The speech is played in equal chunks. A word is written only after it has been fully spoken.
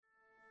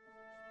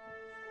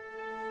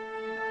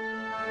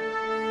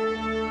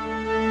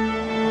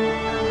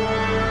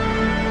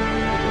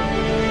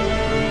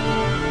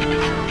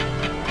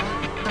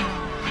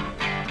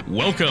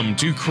Welcome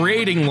to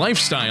Creating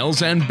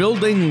Lifestyles and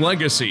Building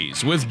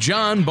Legacies with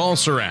John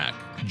Balserac.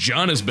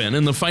 John has been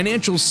in the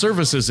financial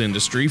services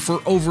industry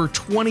for over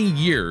 20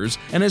 years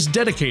and has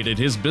dedicated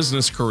his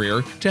business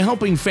career to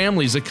helping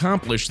families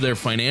accomplish their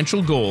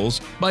financial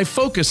goals by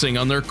focusing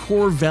on their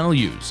core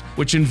values,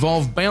 which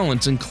involve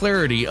balance and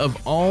clarity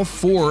of all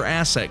four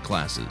asset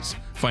classes: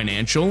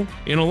 financial,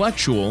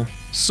 intellectual,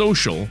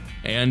 social,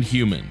 and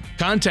human.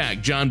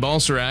 Contact John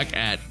Balserac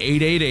at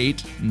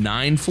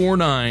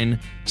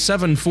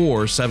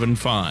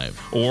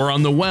 888-949-7475 or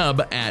on the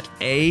web at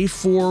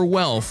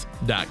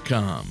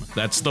a4wealth.com.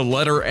 That's the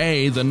letter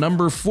A, the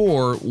number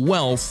 4,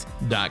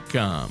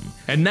 wealth.com.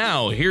 And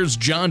now, here's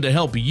John to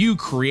help you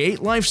create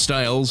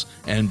lifestyles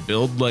and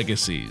build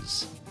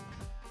legacies.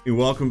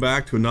 Welcome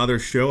back to another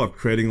show of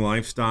Creating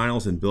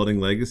Lifestyles and Building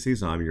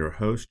Legacies. I'm your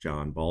host,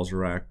 John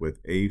Balserac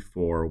with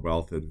A4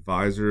 Wealth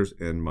Advisors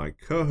and my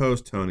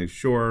co-host, Tony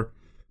Shore.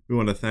 We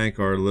want to thank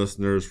our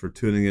listeners for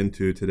tuning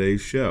into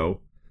today's show.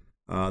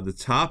 The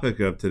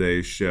topic of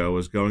today's show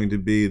is going to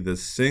be the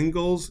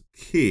singles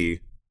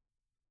key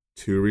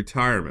to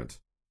retirement.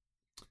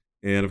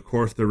 And of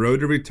course, the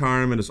road to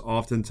retirement is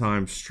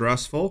oftentimes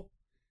stressful.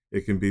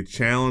 It can be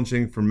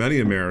challenging for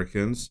many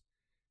Americans.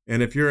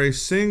 And if you're a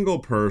single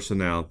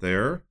person out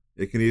there,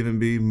 it can even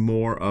be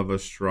more of a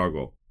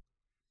struggle.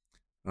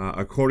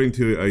 According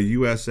to a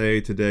USA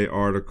Today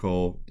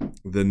article,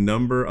 the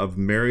number of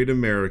married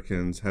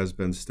Americans has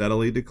been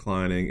steadily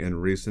declining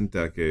in recent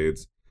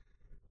decades,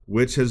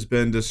 which has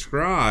been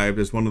described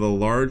as one of the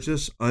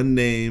largest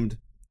unnamed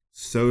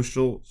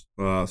societal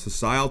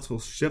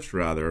shifts,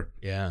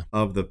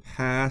 of the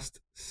past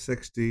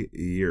 60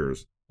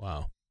 years.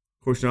 Wow.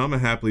 Of course, I'm a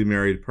happily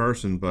married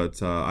person,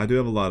 but I do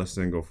have a lot of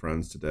single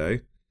friends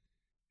today.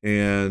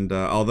 And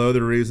although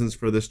the reasons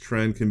for this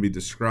trend can be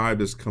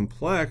described as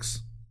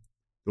complex,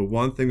 the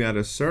one thing that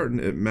is certain,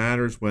 it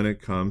matters when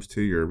it comes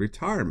to your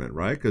retirement,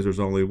 right? Because there's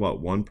only,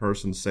 one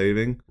person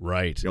saving?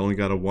 Right. You only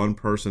got a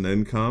one-person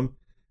income.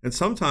 And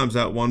sometimes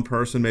that one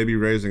person may be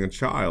raising a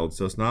child,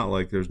 so it's not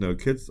like there's no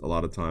kids a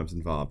lot of times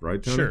involved,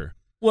 right, Tony? Sure.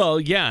 Well,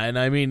 yeah, and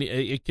I mean,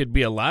 it could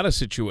be a lot of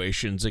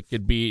situations. It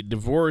could be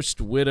divorced,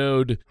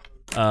 widowed,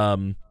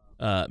 men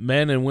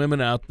and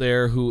women out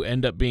there who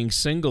end up being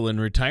single in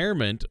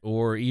retirement,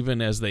 or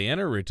even as they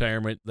enter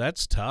retirement.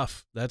 That's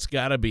tough. That's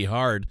got to be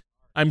hard.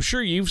 I'm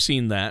sure you've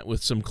seen that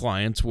with some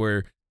clients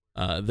where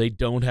they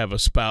don't have a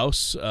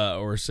spouse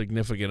or a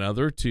significant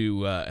other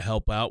to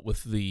help out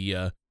with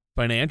the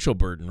financial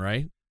burden,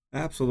 right?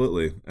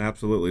 Absolutely.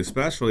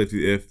 Especially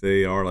if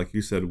they are, like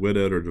you said,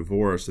 widowed or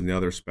divorced, and the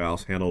other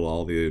spouse handled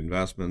all the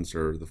investments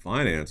or the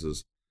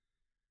finances.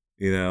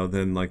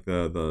 Then like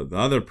the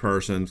other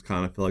persons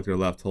kind of feel like they're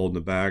left holding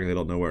the bag and they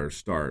don't know where to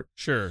start.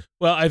 Sure.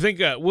 Well, I think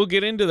we'll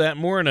get into that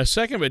more in a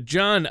second. But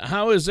John,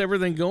 how is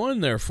everything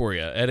going there for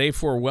you at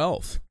A4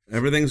 Wealth?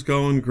 Everything's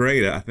going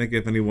great. I think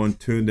if anyone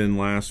tuned in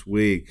last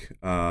week,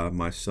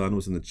 my son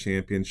was in the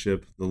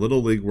championship, the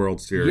Little League World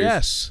Series.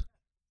 Yes.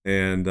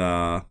 And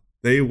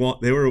they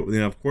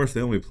were, of course,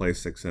 they only play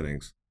 6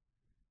 innings,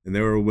 and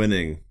they were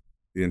winning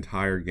the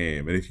entire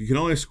game. And if you can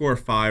only score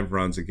 5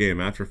 runs a game,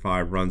 after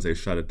 5 runs, they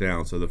shut it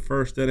down. So the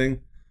first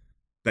inning,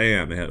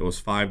 bam, it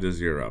was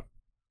 5-0.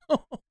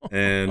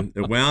 And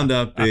it wound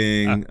up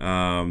being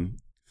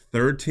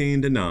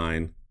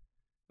 13-9.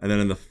 And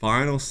then in the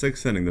final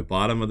 6th inning, the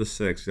bottom of the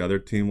 6th, the other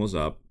team was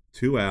up,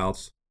 2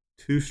 outs,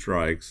 2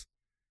 strikes.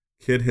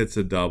 Kid hits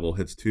a double,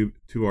 hits two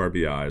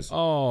RBIs.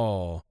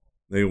 Oh.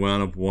 They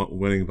wound up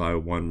winning by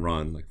 1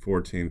 run, like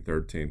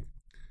 14-13.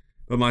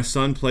 But my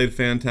son played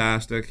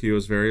fantastic. He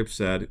was very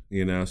upset,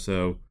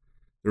 so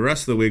the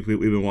rest of the week we've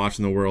been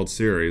watching the World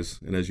Series.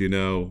 And as you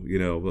know,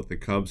 the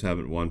Cubs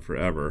haven't won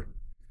forever.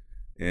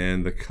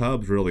 And the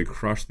Cubs really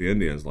crushed the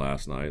Indians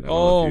last night.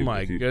 Oh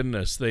my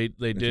goodness. They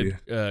did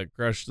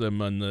crush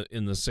them in the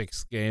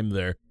 6th game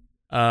there.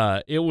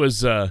 It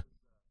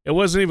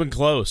wasn't even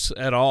close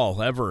at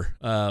all, ever.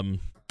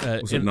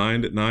 Was it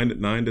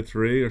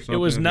 9-3 or something? It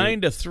was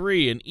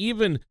 9-3, and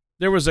even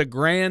there was a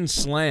grand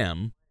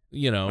slam.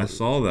 I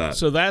saw that.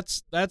 So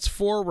that's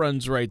 4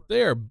 runs right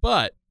there.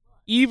 But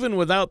even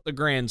without the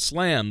grand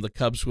slam, the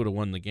Cubs would have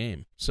won the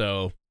game.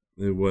 So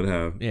they would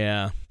have.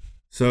 Yeah.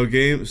 So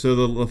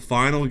the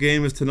final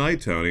game is tonight,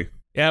 Tony.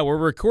 Yeah, we're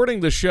recording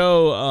the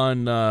show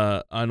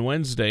on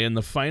Wednesday, and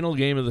the final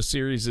game of the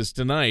series is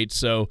tonight.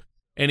 So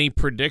any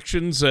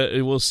predictions?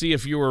 We'll see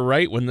if you were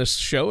right when this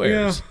show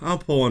airs. Yeah, I'm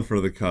pulling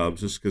for the Cubs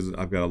just because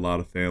I've got a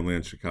lot of family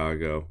in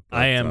Chicago. But,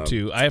 I am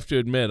too. I have to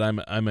admit,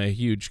 I'm a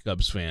huge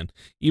Cubs fan.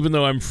 Even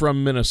though I'm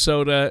from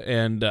Minnesota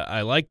and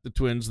I like the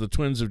Twins have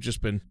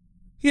just been,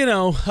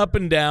 up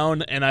and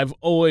down. And I've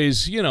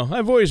always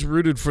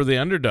rooted for the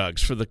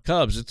underdogs, for the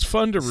Cubs. It's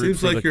fun to root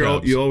for the Cubs. Seems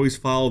like you always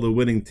follow the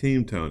winning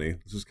team, Tony.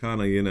 This is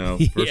kind of,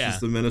 versus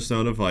the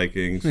Minnesota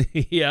Vikings.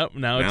 Yep.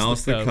 Now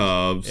it's the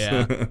Cubs.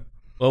 Yeah.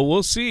 Well,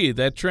 we'll see.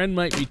 That trend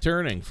might be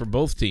turning for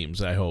both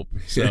teams, I hope.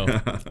 So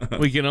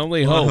we can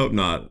only hope. I hope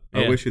not.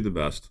 I wish you the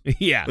best.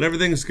 Yeah. But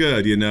everything's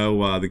good.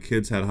 The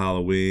kids had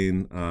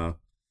Halloween.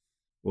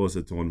 what was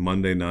it, on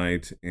Monday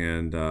night,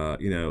 and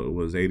it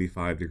was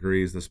 85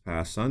 degrees this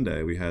past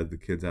Sunday. We had the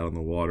kids out on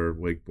the water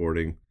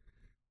wakeboarding,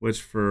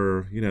 which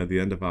for the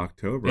end of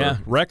October,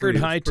 record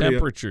high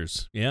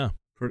temperatures.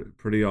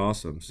 Pretty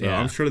awesome. So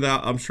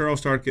I'm sure I'll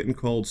start getting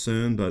cold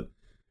soon, but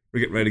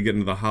we're getting ready to get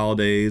into the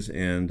holidays,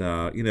 and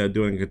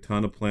doing a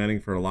ton of planning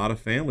for a lot of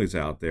families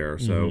out there.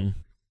 So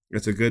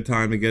it's a good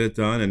time to get it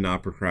done and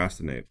not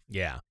procrastinate.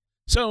 Yeah.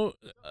 So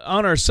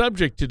on our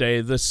subject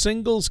today, the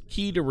singles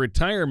key to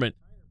retirement.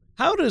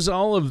 How does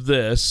all of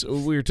this,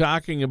 we're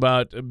talking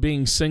about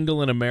being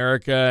single in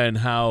America and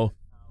how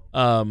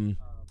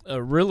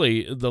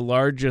really the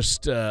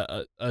largest,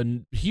 a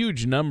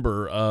huge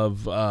number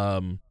of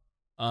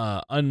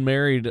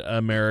unmarried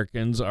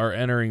Americans are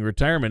entering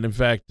retirement. In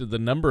fact, the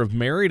number of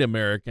married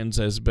Americans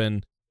has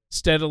been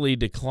steadily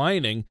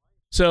declining.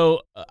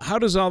 So how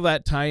does all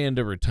that tie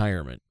into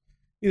retirement?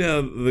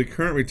 The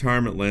current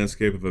retirement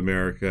landscape of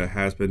America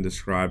has been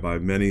described by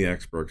many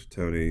experts,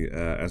 Tony,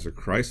 as a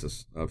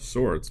crisis of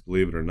sorts,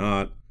 believe it or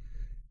not.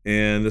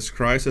 And this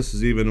crisis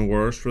is even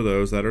worse for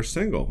those that are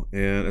single,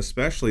 and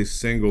especially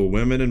single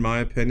women, in my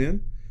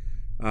opinion.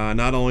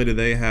 Not only do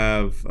they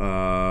have,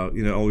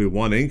 only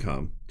one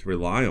income to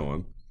rely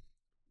on,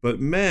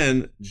 but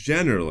men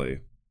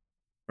generally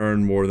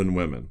earn more than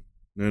women.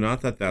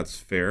 Not that that's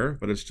fair,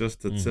 but it's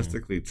just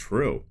statistically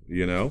true,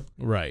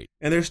 Right.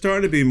 And there's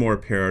starting to be more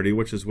parity,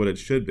 which is what it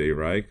should be,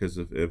 right? Because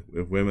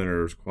if women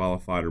are as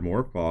qualified or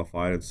more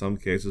qualified, in some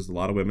cases, a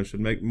lot of women should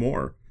make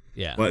more.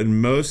 Yeah. But in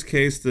most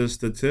cases,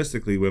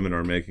 statistically, women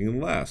are making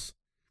less.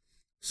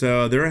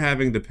 So they're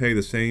having to pay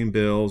the same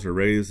bills or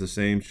raise the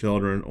same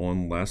children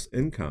on less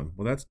income.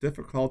 Well, that's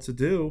difficult to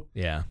do.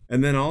 Yeah.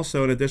 And then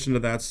also, in addition to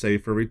that,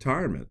 save for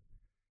retirement.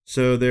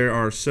 So there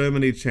are so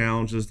many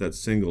challenges that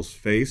singles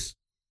face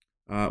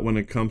when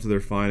it comes to their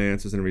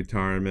finances and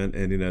retirement.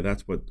 And,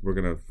 that's what we're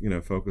going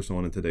to, focus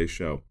on in today's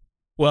show.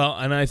 Well,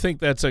 and I think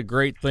that's a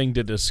great thing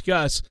to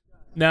discuss.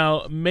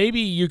 Now,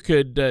 maybe you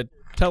could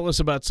tell us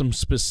about some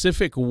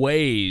specific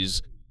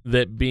ways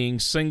that being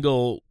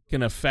single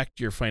can affect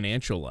your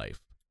financial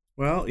life.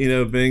 Well,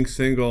 being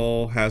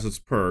single has its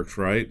perks,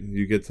 right?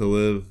 You get to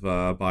live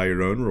by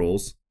your own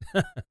rules.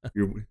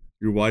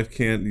 Your wife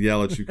can't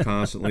yell at you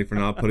constantly for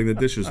not putting the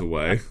dishes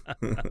away.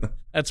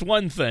 That's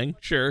one thing,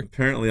 sure.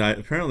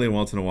 Apparently,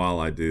 once in a while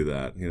I do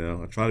that.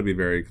 I try to be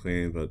very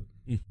clean, but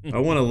I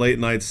want a late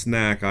night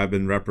snack. I've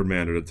been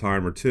reprimanded a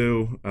time or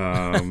two.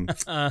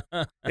 But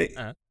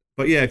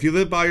yeah, if you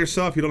live by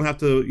yourself, you don't have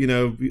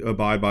to,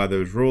 abide by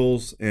those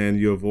rules, and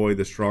you avoid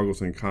the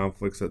struggles and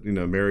conflicts that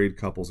married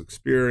couples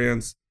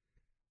experience.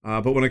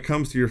 But when it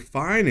comes to your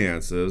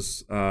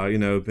finances,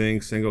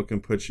 being single can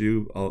put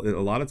you a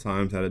lot of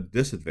times at a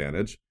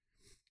disadvantage.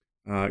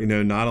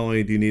 Not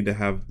only do you need to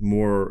have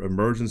more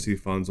emergency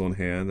funds on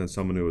hand than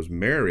someone who is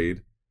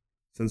married,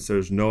 since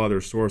there's no other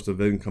source of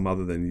income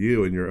other than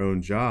you and your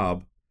own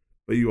job,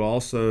 but you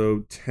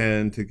also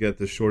tend to get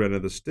the short end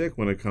of the stick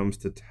when it comes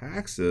to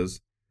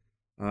taxes,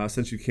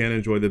 since you can't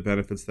enjoy the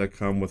benefits that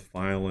come with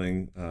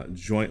filing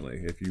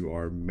jointly if you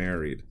are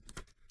married.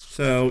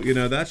 So,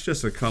 that's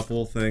just a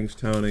couple things,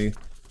 Tony.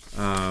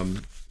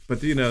 But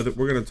that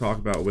we're going to talk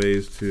about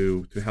ways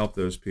to help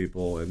those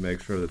people and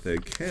make sure that they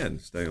can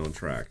stay on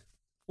track.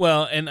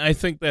 Well, and I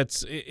think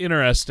that's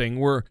interesting.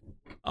 We're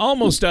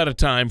almost out of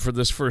time for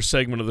this first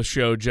segment of the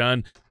show,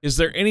 John. Is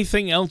there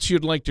anything else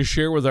you'd like to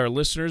share with our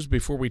listeners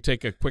before we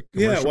take a quick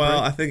commercial break?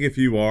 I think if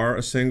you are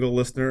a single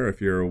listener, if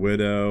you're a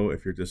widow,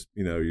 if you're just,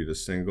 you're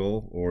just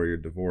single, or you're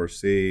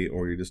divorcee,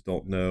 or you just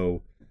don't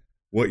know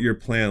what your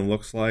plan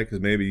looks like,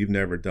 because maybe you've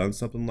never done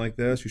something like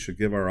this, you should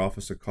give our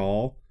office a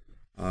call.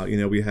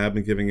 We have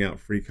been giving out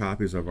free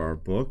copies of our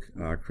book,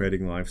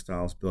 Creating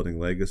Lifestyles, Building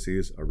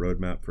Legacies, A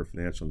Roadmap for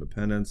Financial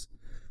Independence.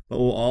 But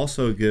we'll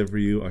also give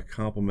you a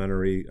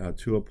complimentary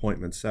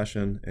 2-appointment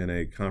session and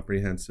a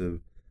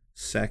comprehensive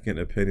second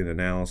opinion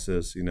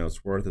analysis.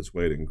 It's worth its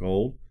weight in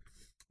gold.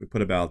 We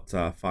put about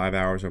 5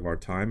 hours of our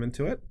time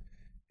into it.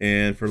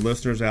 And for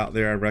listeners out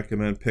there, I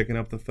recommend picking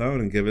up the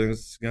phone and giving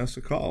us a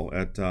call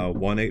at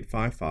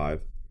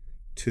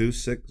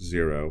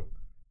 1-855-260-7361,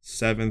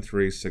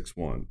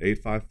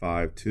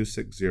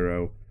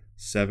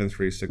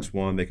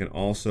 855-260-7361. They can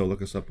also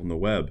look us up on the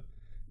web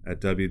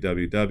at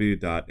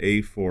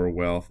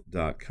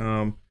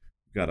www.a4wealth.com.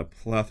 We've got a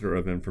plethora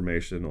of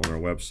information on our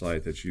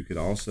website that you could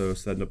also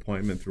set an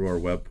appointment through our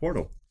web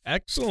portal.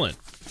 Excellent.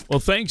 Well,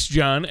 thanks,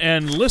 John.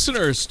 And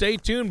listeners, stay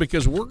tuned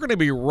because we're going to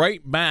be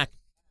right back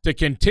to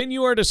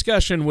continue our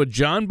discussion with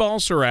John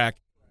Balserac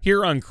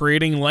here on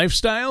Creating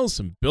Lifestyles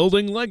and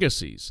Building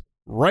Legacies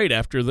right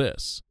after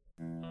this.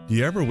 Do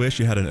you ever wish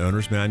you had an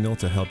owner's manual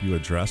to help you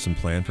address and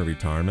plan for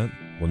retirement?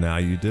 Well, now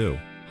you do.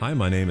 Hi,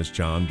 my name is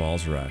John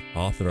Balserac,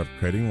 author of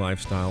Creating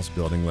Lifestyles,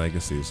 Building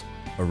Legacies,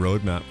 a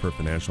roadmap for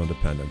financial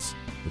independence.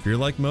 If you're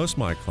like most of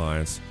my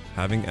clients,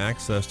 having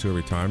access to a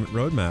retirement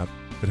roadmap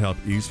could help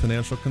ease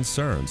financial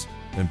concerns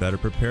and better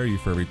prepare you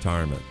for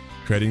retirement.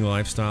 Creating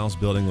Lifestyles,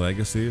 Building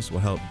Legacies will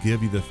help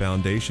give you the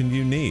foundation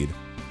you need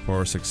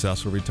for a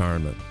successful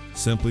retirement.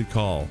 Simply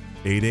call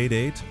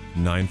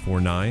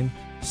 888-949-8255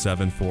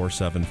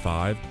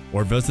 888-842-7475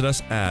 or visit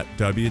us at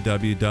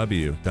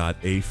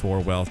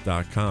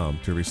www.a4wealth.com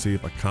to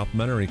receive a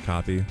complimentary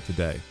copy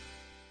today.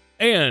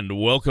 And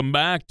welcome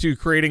back to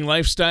Creating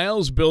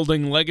Lifestyles,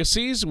 Building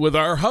Legacies with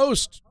our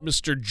host,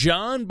 Mr.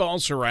 John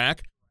Balserac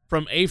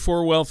from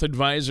A4 Wealth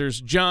Advisors.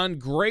 John,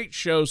 great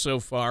show so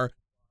far.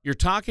 You're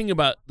talking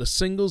about the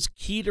singles'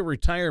 key to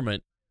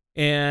retirement,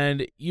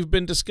 and you've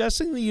been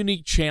discussing the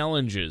unique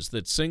challenges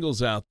that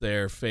singles out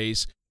there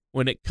face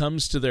when it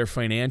comes to their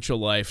financial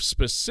life,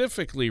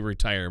 specifically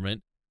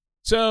retirement.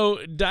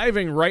 So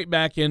diving right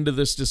back into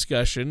this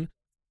discussion,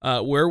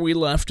 where we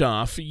left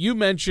off, you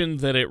mentioned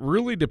that it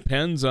really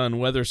depends on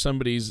whether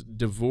somebody's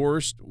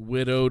divorced,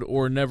 widowed,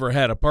 or never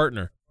had a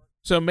partner.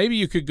 So maybe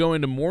you could go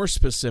into more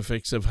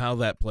specifics of how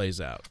that plays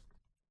out.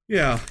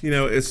 Yeah,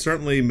 it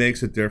certainly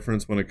makes a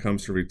difference when it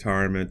comes to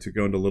retirement. To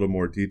go into a little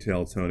more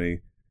detail, Tony,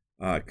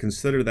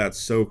 consider that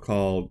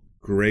so-called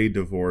gray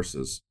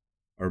divorces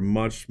are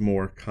much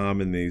more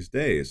common these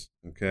days,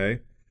 okay?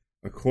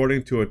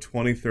 According to a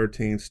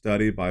 2013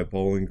 study by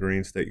Bowling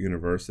Green State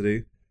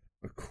University,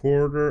 a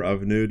quarter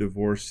of new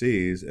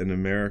divorcees in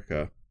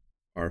America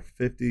are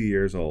 50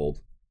 years old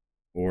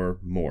or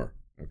more,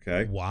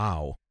 okay?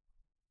 Wow.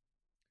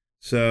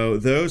 So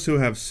those who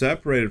have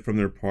separated from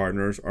their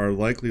partners are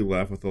likely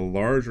left with a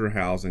larger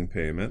housing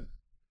payment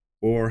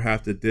or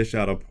have to dish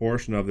out a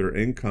portion of their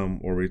income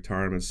or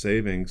retirement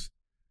savings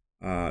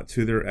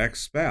to their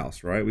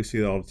ex-spouse, right? We see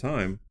that all the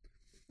time.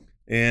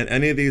 And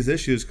any of these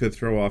issues could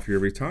throw off your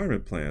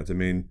retirement plans. I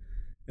mean,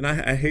 and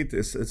I hate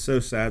this. It's so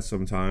sad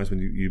sometimes when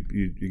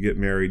you get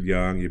married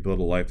young, you build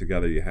a life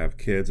together, you have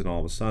kids, and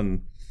all of a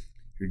sudden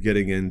you're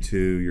getting into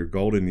your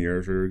golden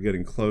years or you're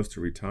getting close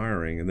to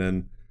retiring. And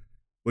then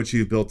what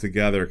you've built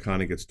together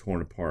kind of gets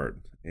torn apart.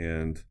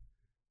 And,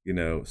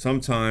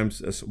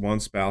 sometimes one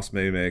spouse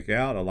may make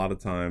out. A lot of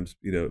times,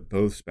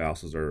 both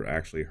spouses are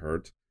actually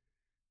hurt.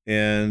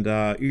 And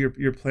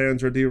your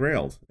plans are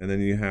derailed. And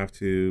then you have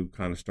to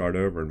kind of start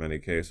over in many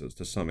cases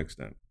to some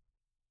extent.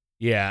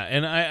 Yeah,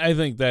 and I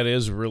think that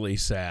is really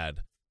sad.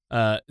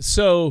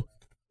 So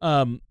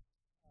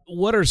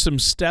what are some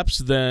steps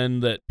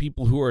then that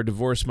people who are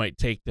divorced might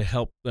take to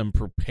help them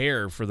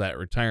prepare for that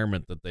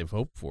retirement that they've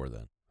hoped for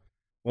then?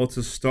 Well,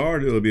 to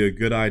start, it would be a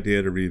good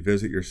idea to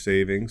revisit your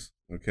savings,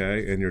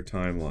 okay, and your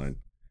timeline.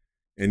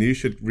 And you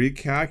should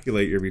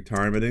recalculate your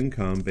retirement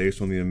income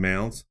based on the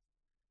amounts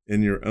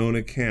in your own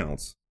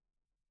accounts.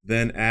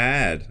 Then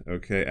add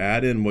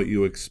in what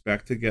you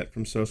expect to get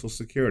from Social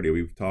Security.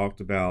 We've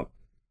talked about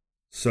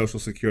Social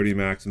Security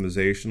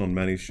maximization on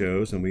many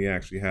shows, and we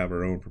actually have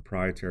our own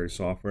proprietary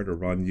software to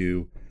run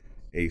you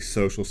a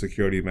Social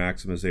Security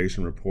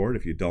maximization report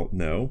if you don't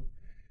know.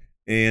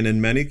 And in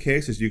many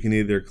cases, you can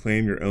either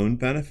claim your own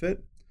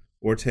benefit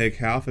or take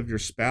half of your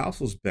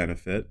spouse's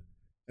benefit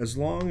as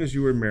long as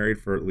you were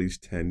married for at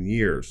least 10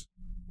 years.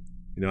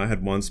 I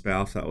had one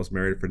spouse that was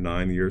married for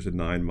 9 years and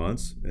 9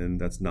 months, and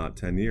that's not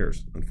 10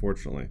 years,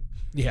 unfortunately.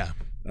 Yeah.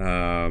 If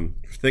you're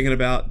thinking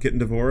about getting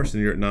divorced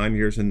and you're at 9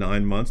 years and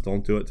 9 months,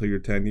 don't do it till you're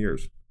 10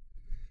 years.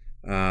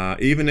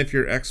 Even if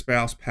your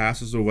ex-spouse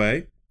passes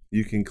away,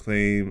 you can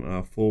claim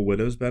a full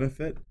widow's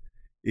benefit,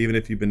 even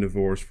if you've been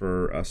divorced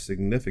for a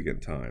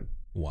significant time.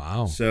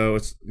 Wow. So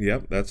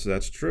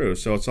that's true.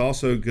 So it's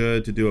also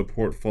good to do a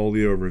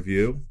portfolio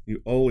review.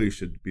 You always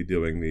should be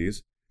doing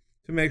these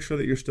to make sure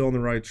that you're still on the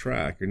right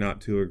track. You're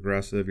not too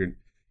aggressive. You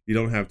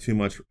don't have too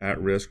much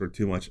at risk or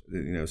too much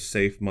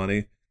safe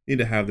money. You need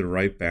to have the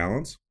right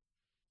balance.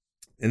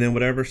 And then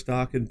whatever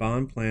stock and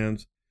bond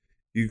plans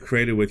you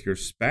created with your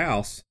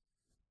spouse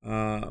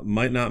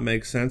might not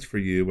make sense for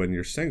you when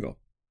you're single.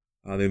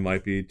 They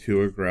might be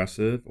too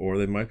aggressive or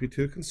they might be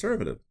too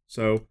conservative.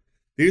 So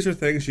these are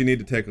things you need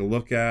to take a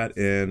look at.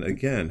 And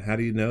again, how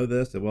do you know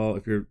this? Well,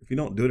 if you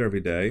don't do it every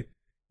day,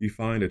 you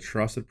find a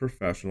trusted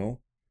professional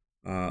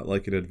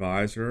like an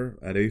advisor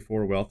at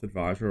A4 Wealth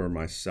Advisor or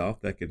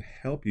myself that can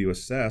help you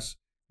assess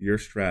your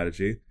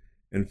strategy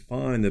and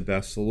find the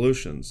best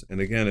solutions.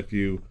 And again, if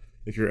you're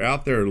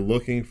out there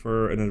looking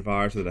for an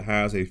advisor that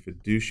has a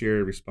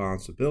fiduciary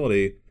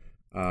responsibility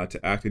to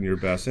act in your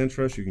best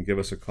interest, you can give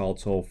us a call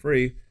toll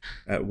free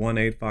at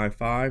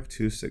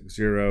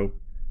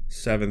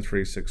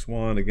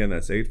 1-855-260-7361. Again,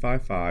 that's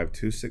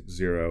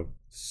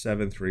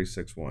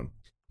 855-260-7361.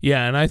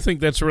 Yeah, and I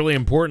think that's really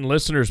important.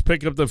 Listeners,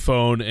 pick up the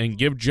phone and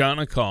give John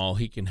a call.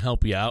 He can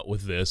help you out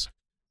with this.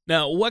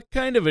 Now, what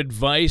kind of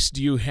advice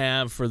do you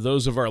have for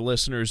those of our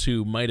listeners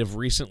who might have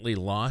recently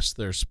lost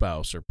their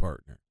spouse or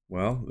partner?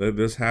 Well,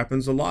 this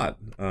happens a lot.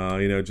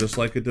 Just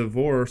like a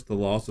divorce, the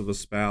loss of a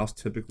spouse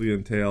typically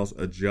entails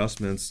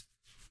adjustments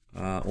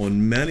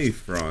on many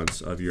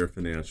fronts of your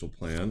financial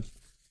plan.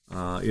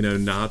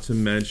 Not to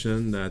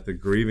mention that the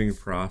grieving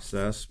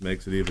process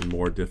makes it even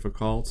more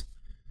difficult.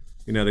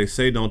 They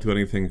say don't do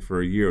anything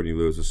for a year when you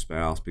lose a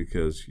spouse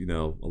because,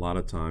 a lot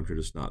of times you're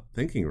just not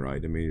thinking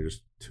right. I mean, you're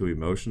just too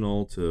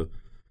emotional to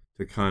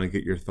kind of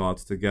get your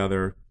thoughts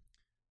together.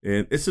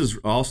 And this is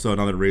also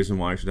another reason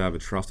why you should have a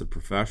trusted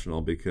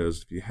professional,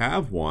 because if you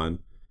have one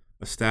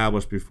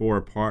established before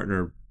a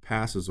partner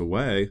passes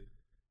away,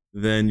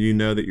 then you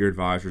know that your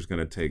advisor is going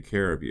to take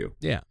care of you.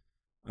 Yeah.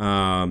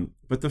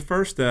 But the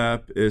first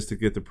step is to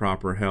get the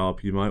proper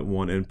help. You might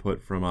want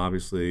input from,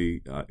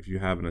 obviously, if you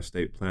have an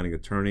estate planning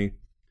attorney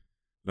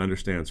that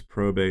understands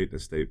probate,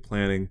 estate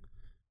planning.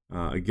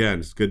 Again,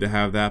 it's good to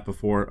have that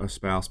before a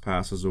spouse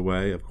passes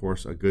away. Of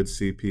course, a good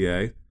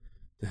CPA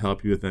to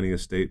help you with any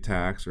estate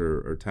tax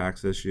or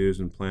tax issues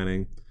and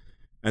planning.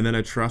 And then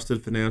a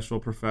trusted financial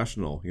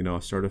professional,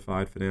 a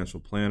certified financial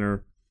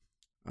planner,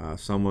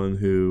 someone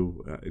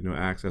who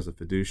acts as a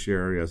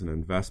fiduciary, as an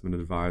investment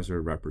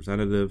advisor,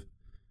 representative.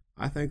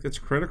 I think that's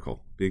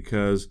critical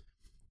because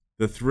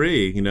the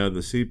three, the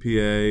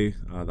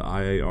CPA, the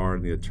IAR,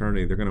 and the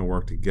attorney, they're going to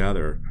work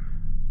together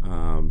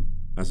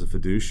as a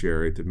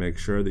fiduciary to make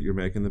sure that you're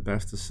making the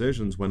best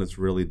decisions when it's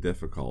really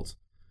difficult.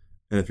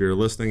 And if you're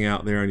listening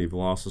out there and you've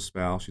lost a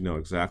spouse, you know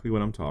exactly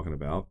what I'm talking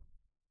about.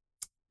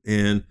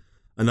 And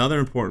another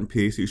important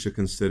piece you should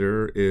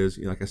consider is,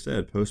 like I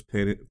said,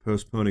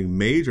 postponing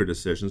major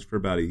decisions for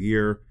about a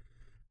year.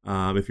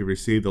 If you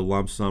received a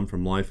lump sum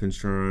from life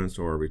insurance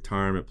or a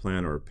retirement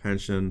plan or a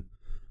pension,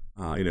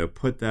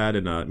 put that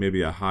in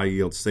maybe a high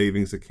yield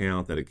savings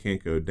account that it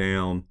can't go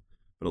down,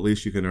 but at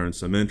least you can earn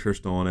some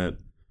interest on it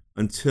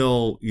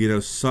until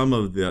some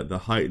of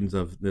the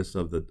heightenedness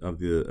of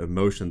the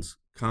emotions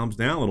calms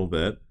down a little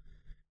bit,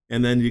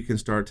 and then you can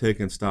start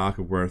taking stock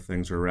of where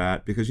things are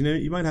at, because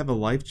you might have a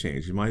life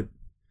change. You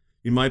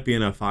might be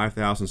in a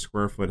 5,000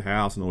 square foot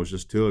house and it was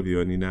just two of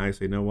you, and now you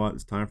say, you know what,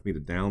 it's time for me to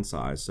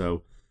downsize.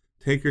 So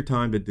take your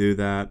time to do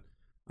that.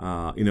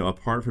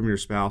 Apart from your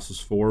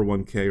spouse's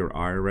 401k or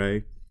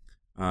IRA,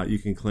 you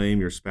can claim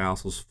your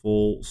spouse's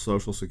full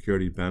Social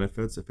Security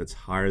benefits if it's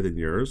higher than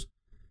yours.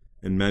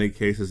 In many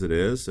cases it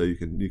is, so you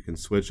can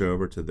switch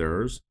over to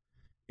theirs.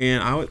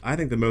 And I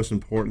think the most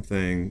important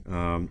thing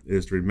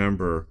is to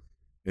remember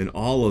in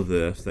all of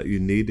this that you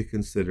need to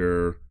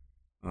consider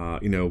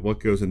what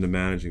goes into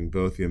managing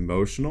both the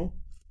emotional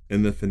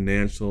and the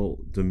financial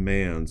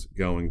demands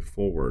going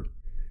forward.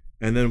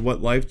 And then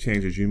what life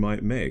changes you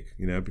might make,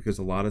 because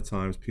a lot of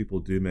times people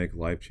do make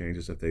life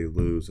changes if they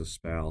lose a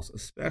spouse,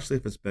 especially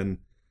if it's been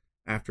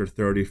after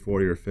 30,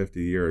 40, or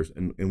 50 years.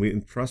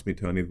 And trust me,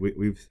 Tony,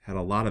 we've had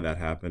a lot of that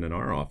happen in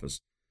our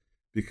office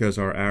because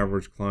our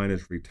average client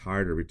is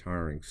retired or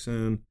retiring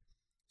soon.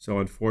 So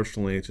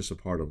unfortunately, it's just a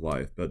part of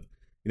life. But,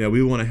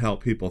 we want to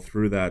help people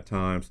through that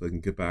time so they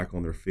can get back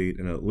on their feet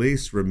and at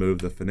least remove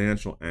the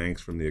financial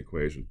angst from the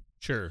equation.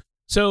 Sure.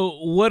 So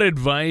what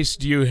advice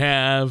do you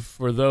have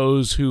for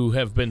those who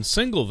have been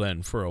single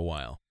then for a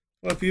while?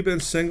 Well, if you've been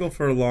single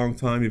for a long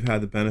time, you've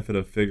had the benefit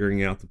of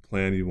figuring out the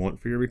plan you want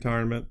for your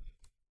retirement.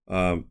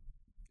 No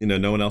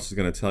one else is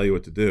going to tell you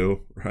what to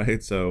do,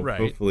 right? So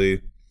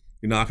Hopefully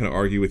you're not going to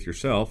argue with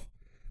yourself.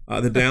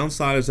 The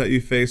downside is that you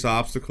face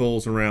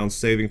obstacles around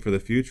saving for the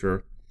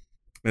future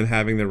and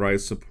having the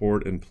right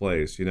support in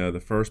place.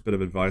 The first bit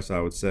of advice I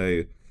would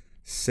say,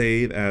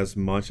 save as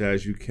much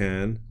as you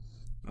can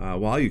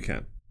while you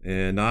can.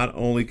 And not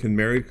only can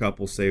married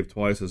couples save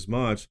twice as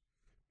much,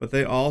 but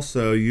they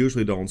also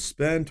usually don't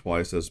spend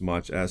twice as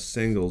much as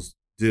singles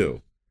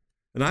do.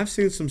 And I've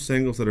seen some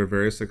singles that are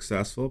very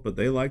successful, but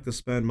they like to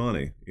spend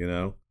money,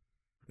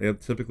 They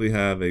typically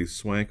have a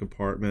swank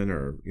apartment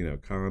or,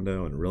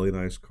 condo and a really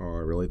nice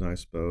car, really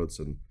nice boats.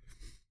 And,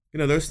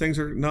 those things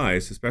are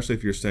nice, especially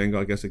if you're single.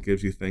 I guess it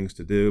gives you things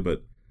to do,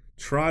 but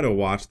try to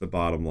watch the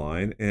bottom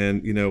line.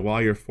 And,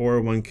 while your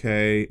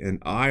 401k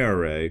and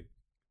IRA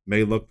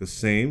may look the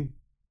same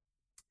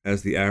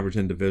as the average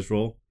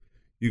individual,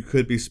 you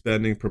could be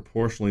spending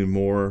proportionally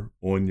more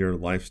on your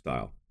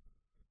lifestyle.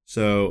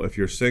 So if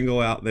you're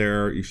single out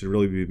there, you should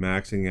really be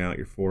maxing out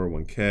your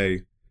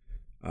 401k,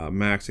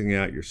 maxing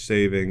out your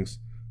savings.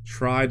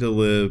 Try to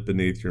live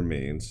beneath your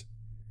means.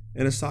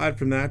 And aside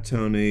from that,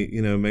 Tony,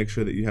 make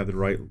sure that you have the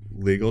right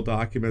legal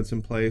documents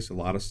in place. A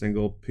lot of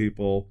single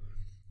people,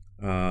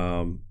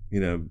 die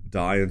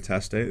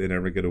intestate. They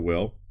never get a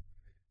will.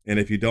 And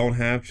if you don't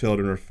have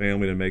children or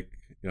family to make,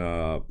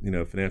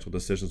 financial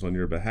decisions on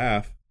your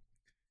behalf,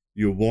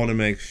 you want to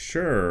make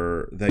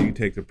sure that you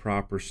take the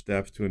proper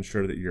steps to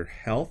ensure that your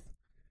health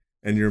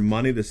and your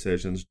money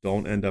decisions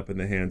don't end up in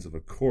the hands of a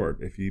court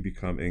if you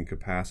become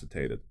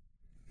incapacitated.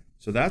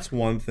 So that's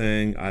one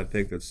thing I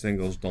think that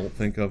singles don't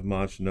think of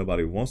much.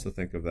 Nobody wants to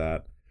think of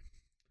that.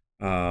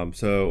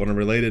 So on a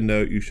related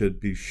note, you should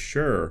be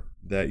sure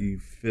that you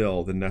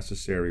fill the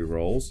necessary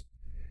roles,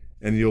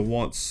 and you'll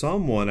want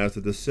someone as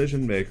a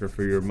decision maker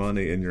for your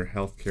money and your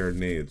healthcare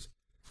needs.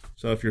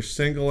 So if you're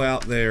single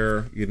out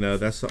there,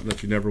 that's something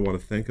that you never want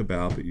to think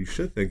about, but you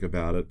should think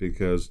about it,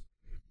 because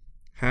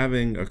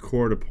having a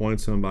court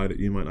appoint somebody that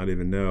you might not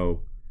even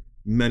know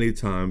many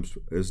times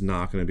is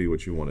not going to be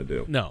what you want to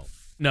do.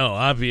 No,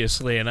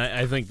 obviously, and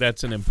I think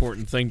that's an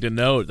important thing to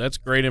note. That's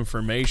great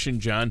information,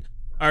 John.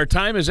 Our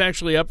time is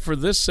actually up for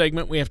this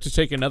segment. We have to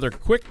take another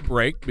quick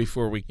break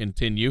before we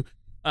continue.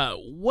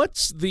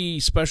 What's the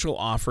special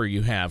offer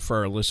you have for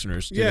our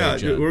listeners today,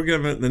 John? We're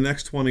giving the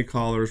next 20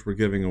 callers, we're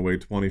giving away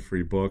 20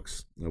 free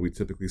books. We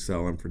typically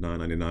sell them for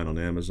 $9.99 on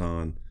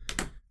Amazon.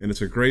 And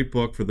it's a great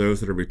book for those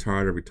that are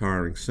retired or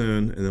retiring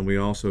soon. And then we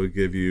also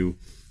give you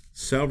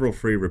several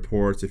free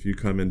reports if you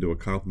come into a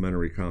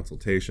complimentary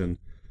consultation.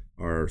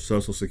 Our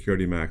Social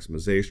Security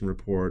Maximization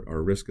Report,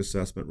 our Risk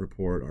Assessment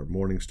Report, our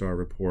Morningstar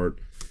Report.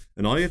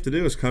 And all you have to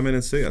do is come in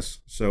and see us.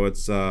 So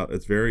it's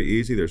very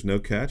easy. There's no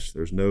catch.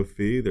 There's no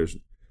fee.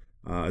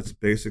 It's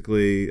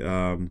basically,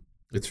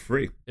 it's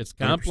free. It's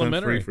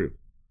complimentary. Free.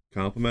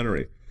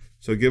 Complimentary.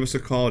 So give us a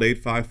call at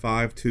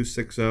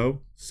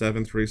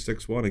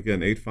 855-260-7361. Again,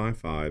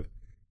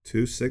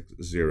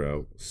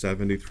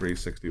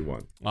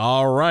 855-260-7361.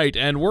 All right,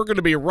 and we're going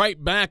to be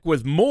right back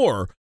with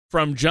more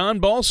from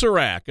John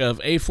Balserac of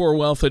A4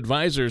 Wealth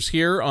Advisors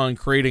here on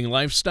Creating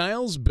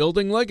Lifestyles,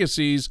 Building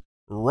Legacies,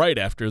 right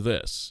after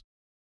this.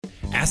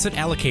 Asset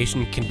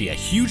allocation can be a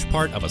huge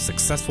part of a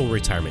successful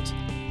retirement.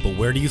 But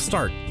where do you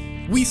start?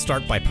 We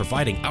start by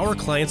providing our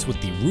clients with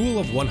the Rule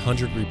of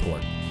 100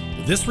 report.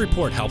 This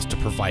report helps to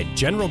provide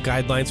general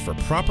guidelines for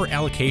proper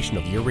allocation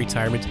of your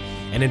retirement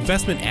and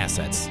investment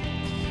assets.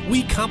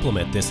 We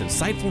complement this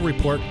insightful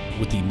report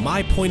with the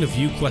My Point of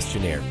View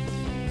questionnaire.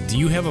 Do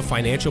you have a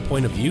financial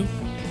point of view?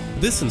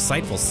 This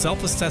insightful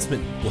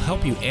self-assessment will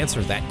help you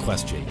answer that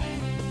question.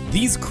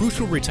 These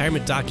crucial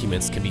retirement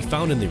documents can be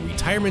found in the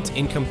Retirement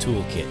Income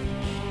Toolkit,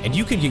 and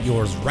you can get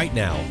yours right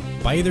now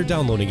by either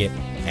downloading it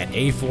at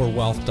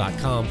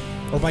a4wealth.com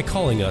or by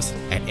calling us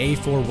at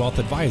A4 Wealth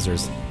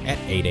Advisors at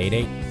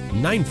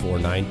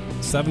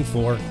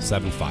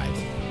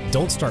 888-949-7475.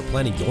 Don't start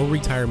planning your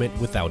retirement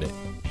without it.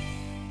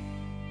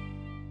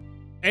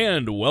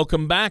 And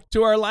welcome back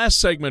to our last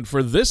segment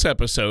for this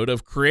episode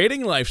of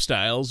Creating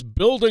Lifestyles,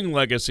 Building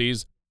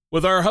Legacies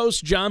with our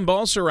host, John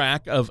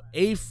Balserac of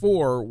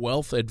A4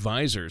 Wealth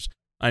Advisors.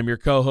 I'm your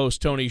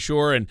co-host, Tony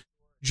Shore, and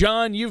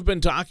John, you've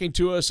been talking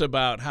to us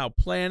about how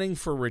planning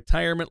for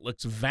retirement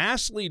looks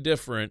vastly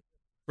different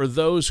for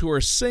those who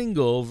are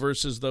single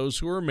versus those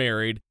who are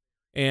married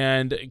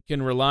and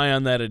can rely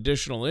on that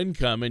additional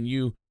income. And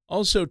you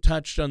also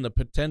touched on the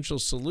potential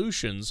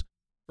solutions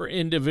for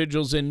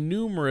individuals in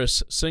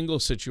numerous single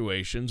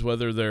situations,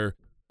 whether they're,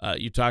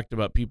 you talked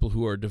about people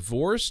who are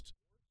divorced,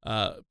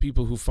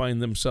 people who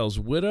find themselves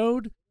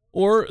widowed,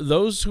 or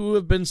those who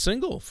have been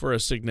single for a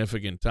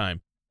significant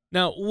time.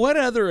 Now, what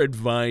other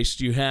advice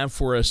do you have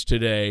for us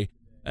today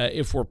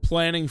if we're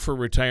planning for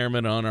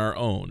retirement on our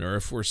own or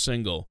if we're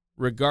single,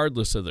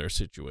 regardless of their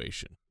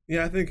situation?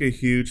 Yeah, I think a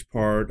huge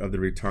part of the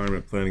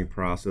retirement planning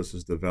process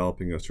is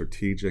developing a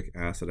strategic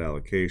asset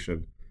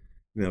allocation.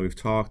 You know, we've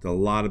talked a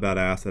lot about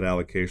asset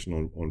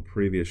allocation on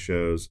previous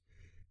shows,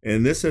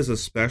 and this is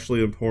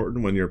especially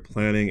important when you're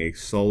planning a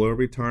solo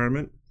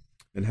retirement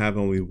and have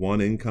only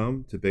one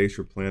income to base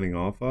your planning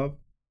off of.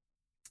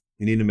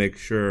 You need to make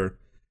sure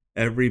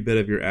every bit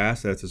of your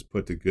assets is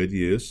put to good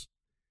use,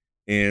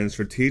 and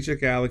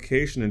strategic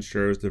allocation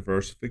ensures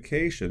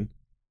diversification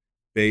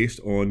based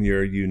on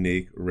your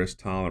unique risk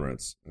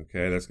tolerance.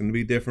 Okay, that's going to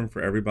be different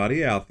for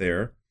everybody out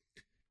there,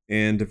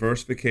 and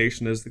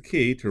diversification is the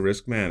key to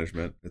risk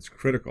management. It's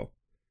critical.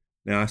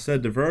 Now, I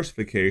said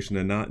diversification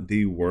and not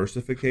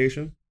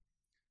diversification.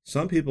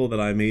 Some people that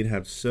I meet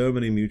have so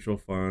many mutual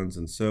funds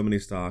and so many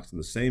stocks in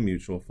the same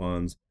mutual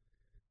funds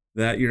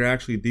that you're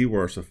actually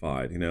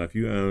diversified. You know, if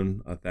you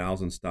own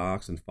 1,000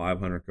 stocks and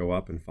 500 go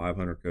up and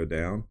 500 go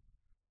down,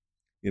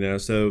 you know,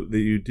 so that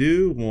you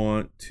do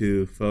want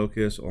to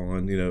focus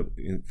on, you know,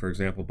 for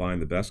example, buying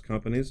the best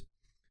companies,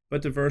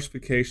 but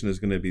diversification is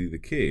going to be the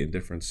key in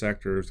different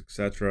sectors,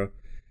 etc.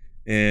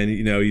 And,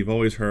 you know, you've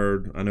always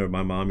heard, I know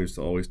my mom used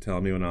to always tell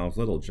me when I was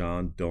little,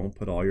 John, don't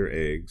put all your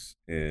eggs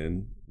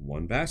in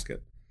one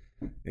basket.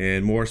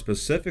 And more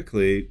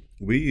specifically,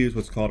 we use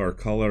what's called our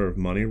Color of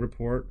Money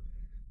report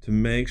to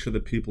make sure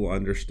that people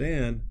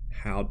understand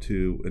how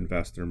to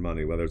invest their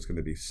money, whether it's going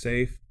to be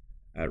safe,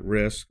 at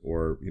risk,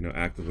 or, you know,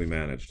 actively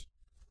managed.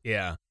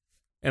 Yeah.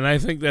 And I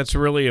think that's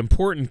really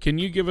important. Can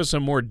you give us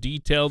a more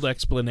detailed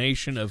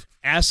explanation of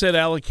asset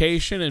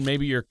allocation and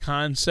maybe your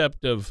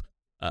concept of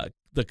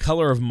the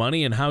color of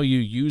money and how you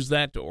use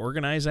that to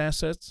organize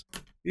assets?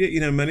 Yeah,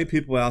 you know, many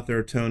people out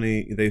there,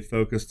 Tony, they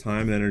focus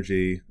time and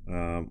energy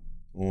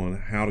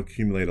on how to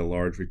accumulate a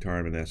large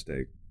retirement nest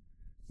egg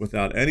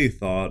without any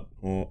thought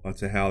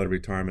to how the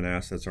retirement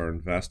assets are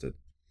invested.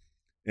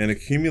 And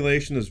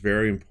accumulation is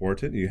very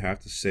important. You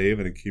have to save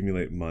and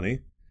accumulate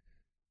money.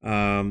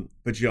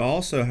 But you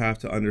also have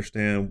to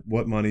understand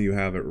what money you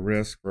have at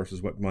risk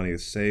versus what money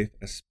is safe,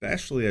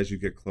 especially as you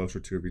get closer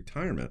to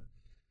retirement.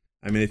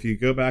 I mean, if you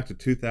go back to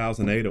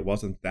 2008, it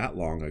wasn't that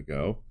long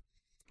ago.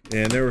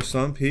 And there were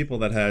some people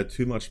that had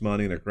too much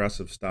money in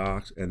aggressive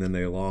stocks, and then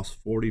they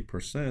lost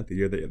 40% the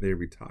year that they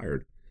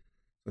retired.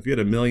 If you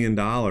had $1 million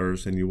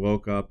and you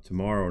woke up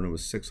tomorrow and it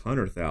was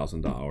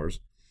 $600,000,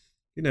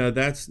 you know,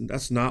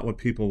 that's not what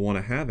people want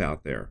to have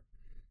out there.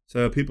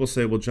 So people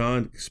say, well,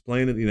 John,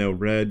 explain it, you know,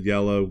 red,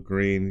 yellow,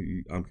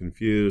 green, I'm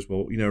confused.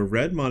 Well, you know,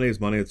 red money is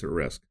money that's at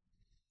risk.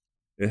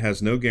 It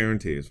has no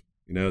guarantees.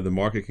 You know, the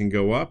market can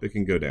go up, it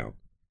can go down.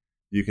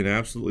 You can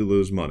absolutely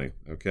lose money,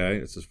 okay?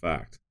 It's a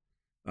fact.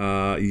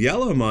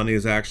 Yellow money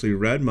is actually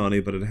red money,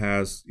 but it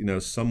has,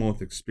 someone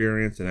with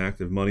experience, an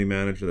active money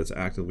manager that's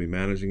actively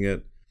managing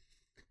it.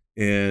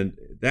 And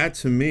that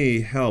to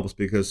me helps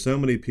because so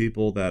many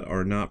people that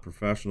are not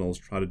professionals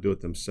try to do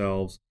it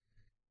themselves,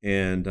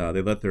 and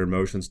they let their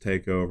emotions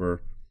take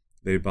over.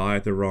 They buy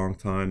at the wrong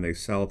time. They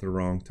sell at the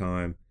wrong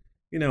time.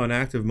 An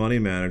active money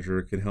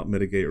manager can help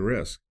mitigate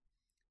risk.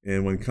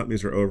 And when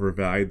companies are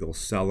overvalued, they'll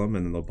sell them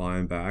and then they'll buy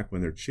them back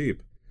when they're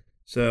cheap.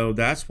 So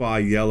that's why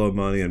yellow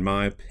money, in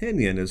my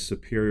opinion, is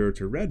superior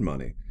to red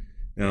money.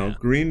 Now,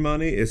 green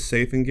money is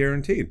safe and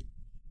guaranteed.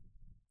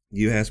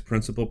 You has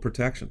principal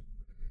protection.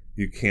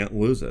 You can't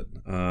lose it.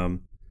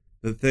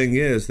 The thing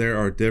is, there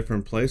are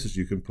different places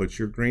you can put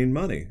your green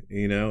money,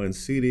 and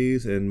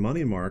CDs and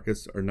money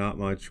markets are not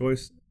my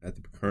choice at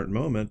the current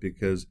moment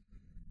because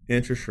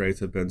interest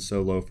rates have been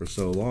so low for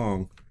so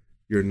long.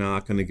 You're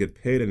not going to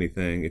get paid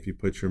anything if you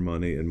put your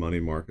money in money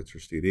markets or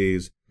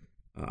CDs.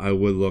 I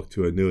would look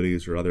to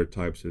annuities or other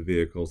types of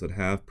vehicles that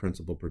have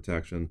principal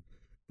protection,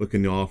 but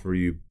can offer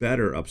you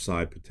better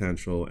upside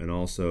potential and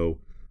also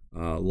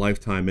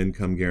lifetime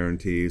income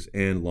guarantees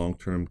and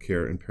long-term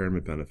care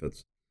impairment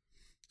benefits.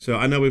 So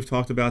I know we've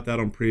talked about that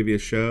on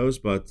previous shows,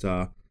 but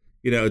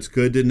it's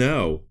good to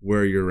know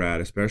where you're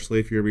at, especially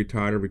if you're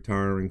retired or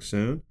retiring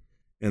soon.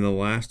 And the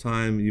last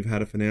time you've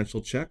had a financial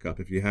checkup,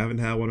 if you haven't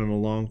had one in a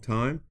long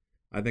time,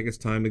 I think it's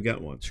time to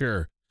get one.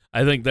 Sure.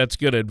 I think that's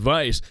good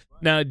advice.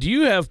 Now, do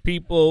you have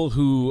people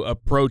who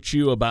approach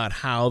you about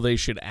how they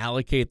should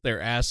allocate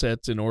their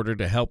assets in order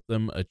to help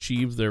them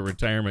achieve their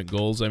retirement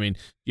goals? I mean, do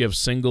you have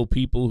single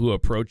people who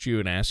approach you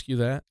and ask you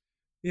that?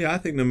 Yeah, I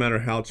think no matter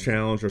how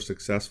challenged or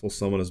successful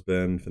someone has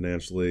been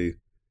financially,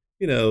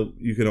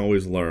 you can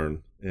always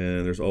learn,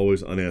 and there's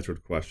always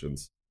unanswered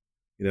questions.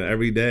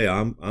 Every day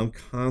I'm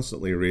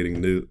constantly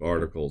reading new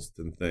articles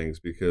and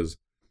things because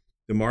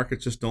the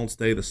markets just don't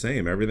stay the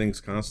same. Everything's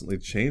constantly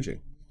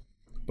changing.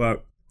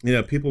 But,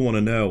 people want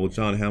to know, well,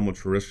 John, how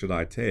much risk should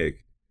I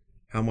take?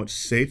 How much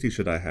safety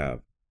should I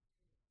have?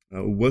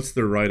 What's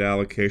the right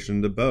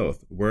allocation to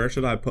both? Where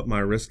should I put my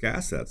risk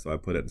assets? Do I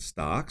put it in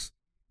stocks?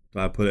 Do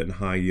I put it in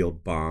high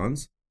yield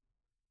bonds?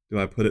 Do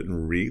I put it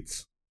in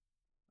REITs?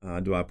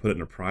 Do I put it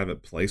in a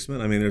private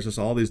placement? I mean, there's just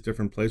all these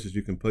different places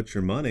you can put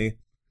your money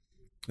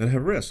that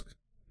have risk.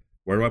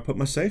 Where do I put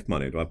my safe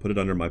money? Do I put it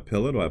under my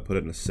pillow? Do I put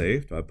it in a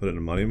safe? Do I put it in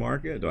a money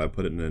market? Do I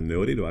put it in an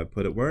annuity?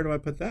 Where do I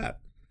put that?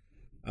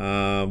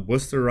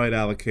 What's the right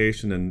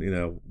allocation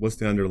and, what's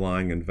the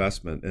underlying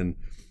investment? And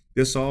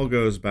this all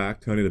goes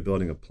back, Tony, to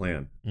building a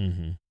plan.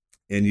 Mm-hmm.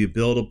 And you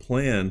build a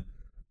plan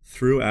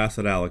through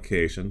asset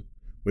allocation,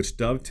 which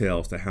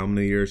dovetails to how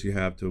many years you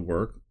have to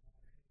work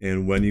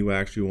and when you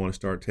actually want to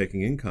start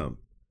taking income.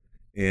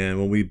 And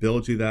when we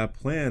build you that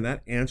plan,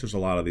 that answers a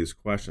lot of these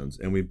questions.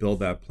 And we build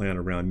that plan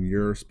around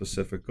your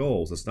specific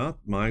goals. It's not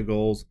my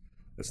goals.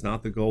 It's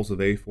not the goals of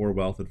A4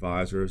 Wealth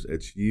Advisors.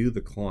 It's you,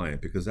 the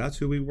client, because that's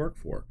who we work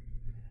for.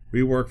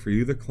 We work for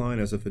you, the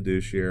client, as a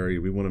fiduciary.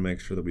 We want to make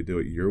sure that we do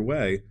it your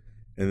way.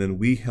 And then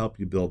we help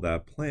you build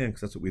that plan because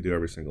that's what we do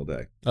every single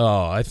day.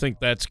 Oh, I think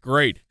that's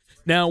great.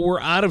 Now,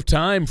 we're out of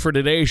time for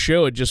today's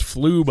show. It just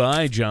flew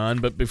by, John.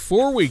 But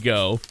before we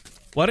go,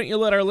 why don't you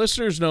let our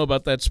listeners know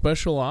about that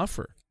special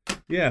offer?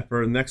 Yeah,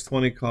 for the next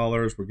 20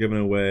 callers, we're giving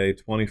away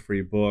 20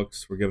 free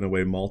books. We're giving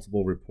away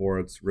multiple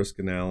reports, risk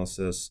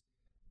analysis,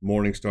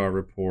 Morningstar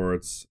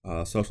reports,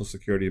 Social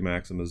Security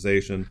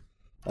maximization.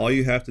 All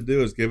you have to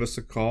do is give us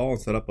a call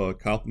and set up a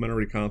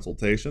complimentary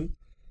consultation.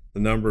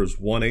 The number is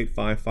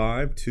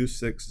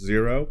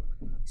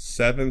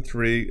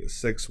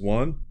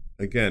 1-855-260-7361.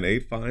 Again,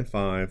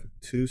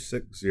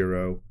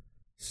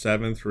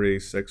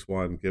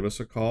 855-260-7361. Give us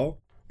a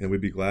call, and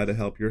we'd be glad to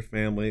help your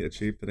family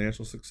achieve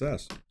financial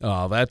success.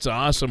 Oh, that's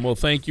awesome. Well,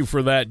 thank you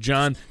for that,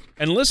 John.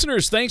 And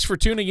listeners, thanks for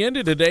tuning in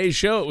to today's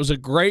show. It was a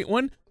great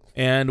one,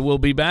 and we'll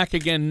be back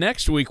again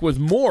next week with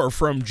more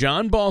from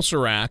John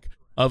Balserac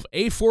of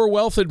A4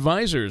 Wealth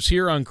Advisors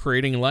here on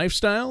Creating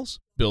Lifestyles,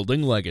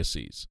 Building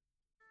Legacies.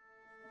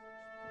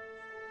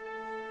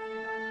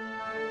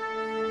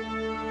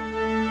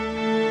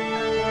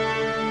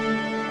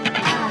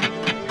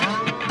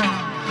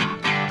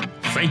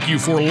 Thank you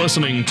for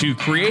listening to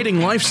Creating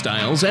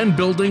Lifestyles and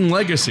Building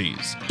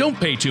Legacies. Don't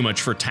pay too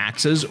much for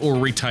taxes or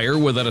retire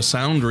without a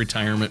sound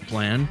retirement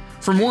plan.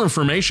 For more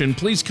information,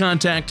 please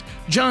contact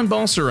John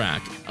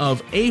Balserac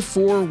of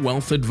A4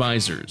 Wealth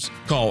Advisors.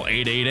 Call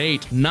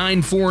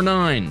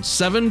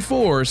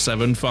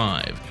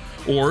 888-949-7475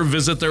 or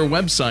visit their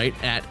website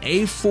at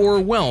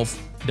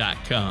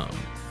a4wealth.com.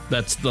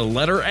 That's the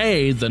letter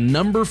A, the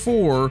number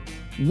 4,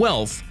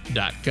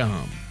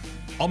 wealth.com.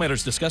 All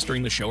matters discussed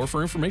during the show are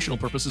for informational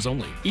purposes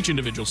only. Each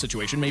individual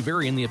situation may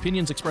vary, and the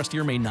opinions expressed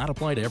here may not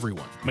apply to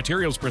everyone.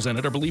 Materials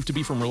presented are believed to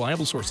be from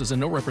reliable sources,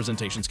 and no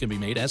representations can be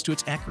made as to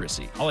its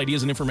accuracy. All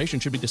ideas and information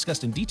should be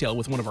discussed in detail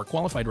with one of our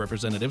qualified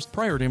representatives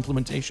prior to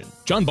implementation.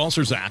 John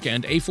Balserac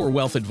and A4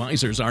 Wealth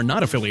Advisors are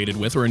not affiliated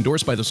with or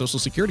endorsed by the Social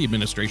Security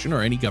Administration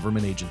or any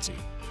government agency.